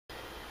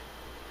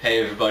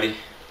Hey everybody,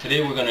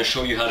 today we're going to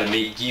show you how to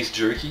make geese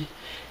jerky.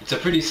 It's a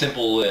pretty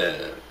simple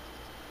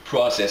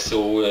process,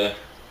 so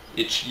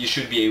you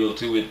should be able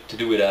to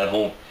do it at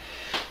home.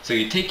 So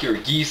you take your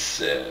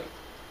geese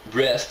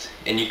breast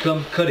and you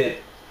cut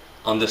it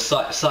on the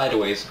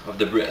sideways of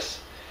the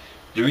breast.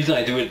 The reason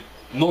I do it,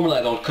 normally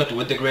I don't cut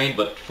with the grain,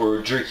 but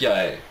for jerky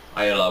I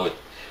allow it.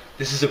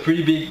 This is a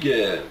pretty big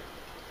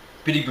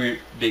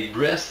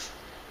breast,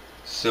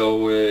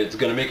 so it's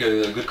going to make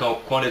a good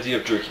quantity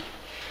of jerky.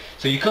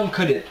 So you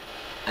cut it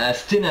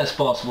as thin as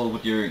possible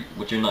with your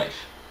knife.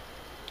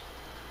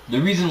 The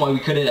reason why we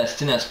cut it as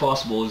thin as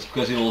possible is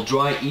because it will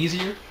dry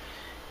easier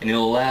and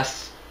it'll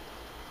last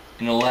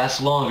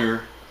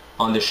longer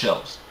on the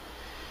shelves.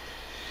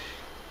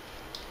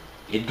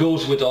 It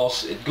goes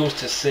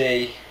to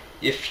say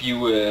if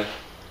you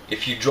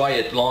dry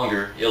it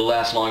longer, it'll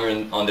last longer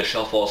on the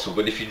shelf also.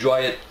 But if you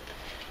dry it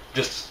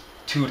just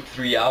 2 to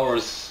 3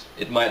 hours,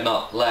 it might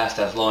not last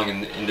as long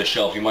in the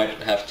shelf. You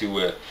might have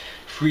to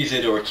freeze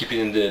it or keep it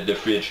in the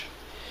fridge.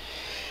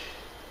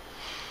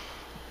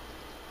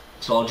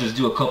 So I'll just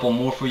do a couple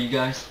more for you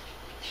guys.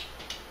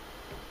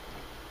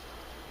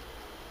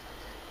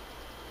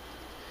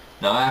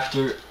 Now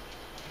after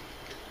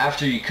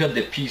you cut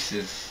the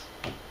pieces,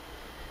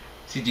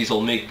 see, these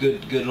will make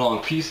good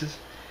long pieces.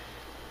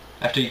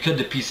 After you cut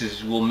the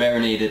pieces, we'll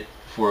marinate it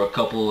for a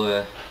couple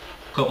of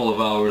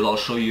hours. I'll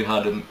show you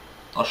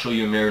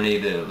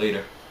marinate it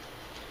later.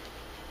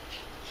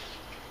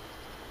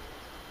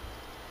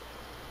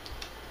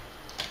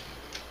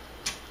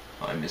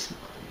 I missed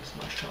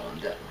my shot on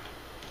that one.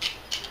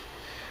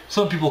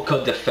 Some people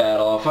cut the fat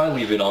off. I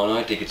leave it on.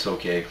 I think it's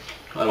okay.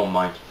 I don't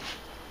mind.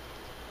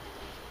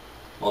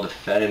 All the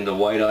fat in the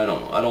white, I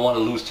don't know. I don't want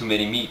to lose too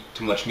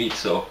much meat,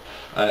 so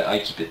I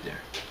keep it there.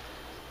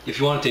 If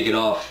you want to take it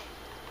off,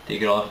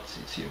 take it off.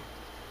 It's you.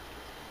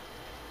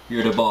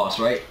 You're the boss,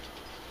 right?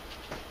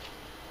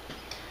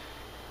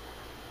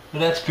 But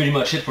that's pretty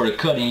much it for the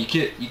cutting. You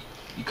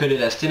cut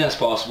it as thin as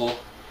possible,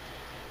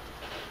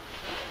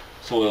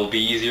 so it'll be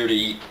easier to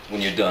eat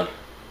when you're done.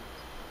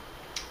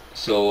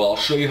 So I'll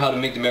show you how to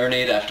make the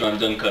marinade after I'm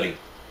done cutting.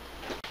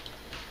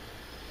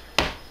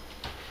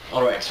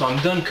 Alright, so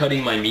I'm done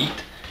cutting my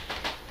meat,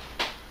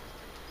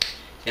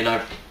 and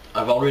I've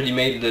already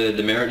made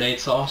the marinade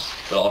sauce,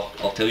 but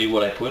I'll tell you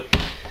what I put.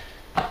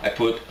 I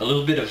put a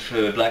little bit of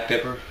black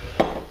pepper,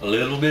 a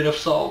little bit of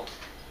salt,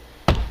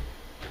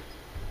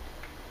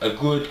 a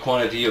good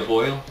quantity of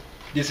oil.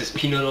 This is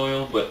peanut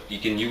oil, but you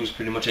can use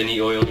pretty much any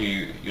oil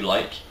you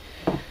like.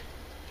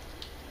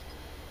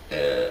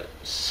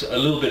 A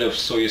little bit of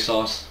soy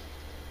sauce,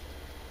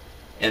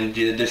 and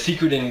the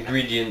secret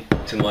ingredient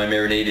to my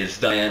marinade is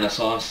Diana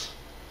sauce.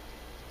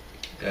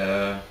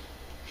 I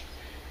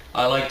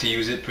like to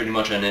use it pretty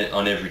much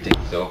on everything,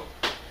 so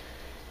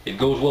it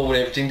goes well with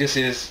everything. This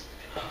is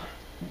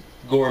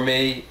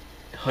gourmet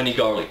honey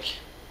garlic,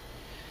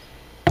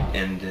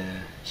 and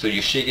so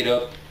you shake it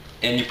up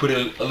and you put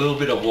a little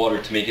bit of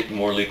water to make it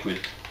more liquid.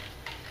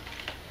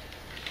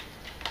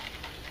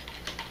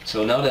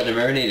 So now that the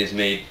marinade is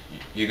made,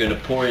 you're going to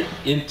pour it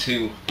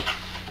into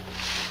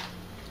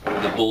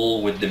the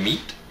bowl with the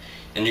meat,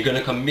 and you're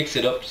going to mix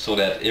it up so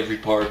that every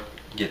part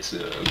gets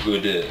a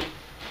good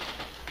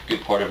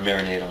part of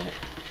marinade on it.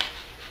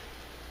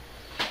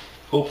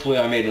 Hopefully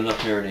I made enough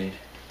marinade.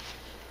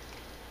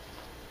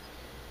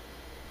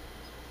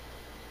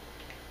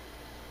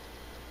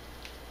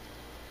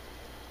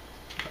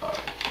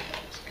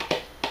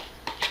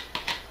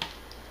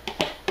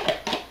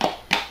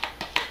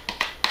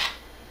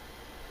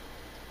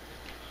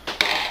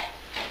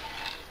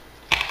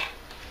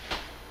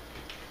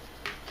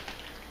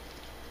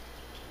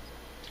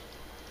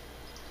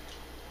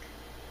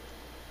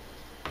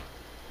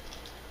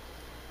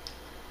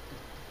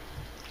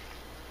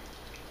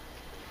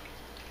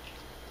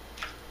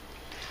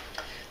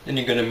 Then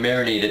you're going to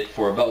marinate it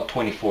for about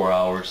 24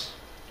 hours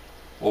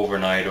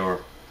overnight,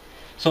 or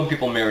some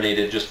people marinate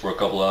it just for a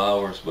couple of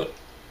hours, but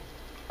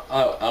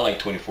I like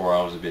 24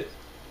 hours a bit.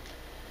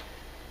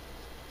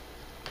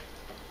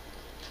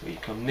 So you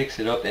come mix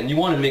it up, and you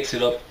want to mix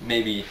it up,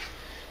 maybe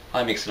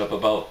I mix it up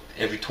about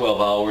every 12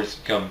 hours.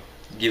 Come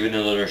give it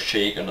another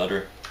shake, you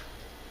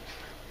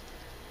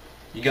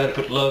got to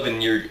put love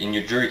in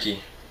your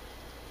jerky.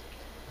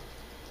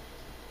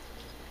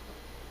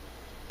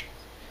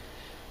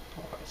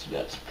 So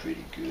that's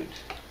pretty good.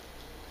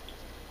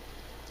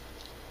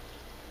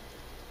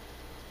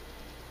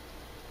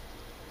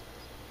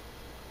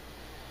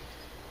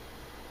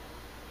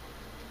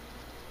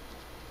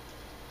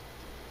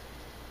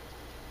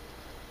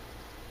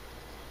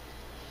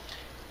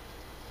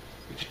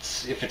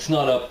 If it's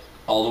not up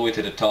all the way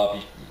to the top,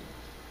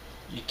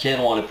 you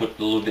can want to put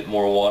a little bit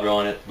more water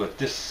on it, but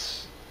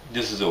this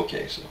is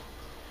okay. So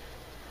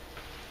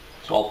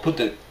I'll put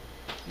the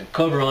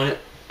cover on it,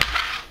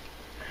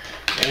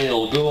 and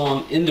it'll go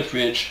on in the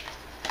fridge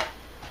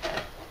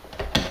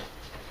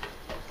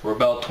for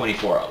about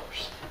 24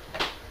 hours.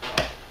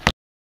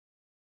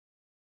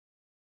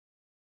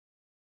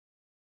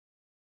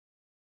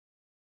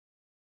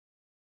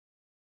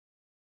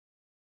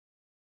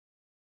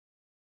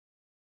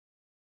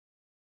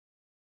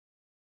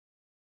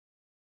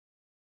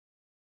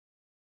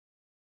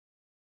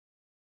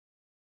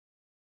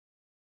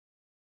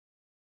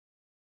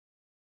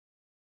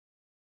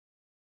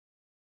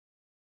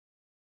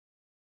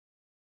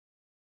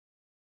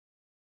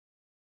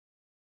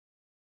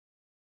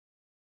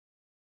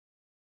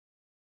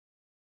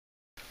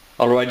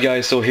 Alright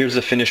guys, so here's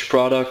the finished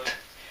product.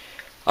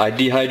 I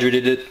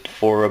dehydrated it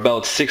for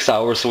about 6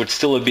 hours, so it's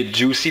still a bit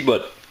juicy,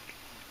 but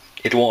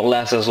it won't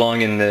last as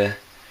long in the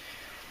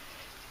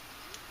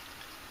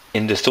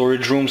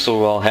storage room,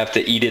 so I'll have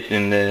to eat it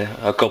in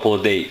a couple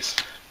of days.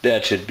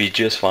 That should be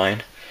just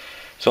fine.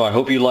 So I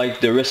hope you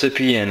liked the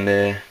recipe,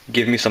 and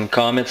give me some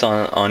comments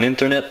on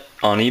internet,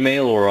 on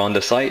email, or on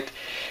the site.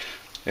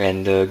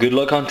 And good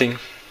luck hunting.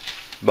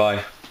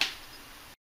 Bye.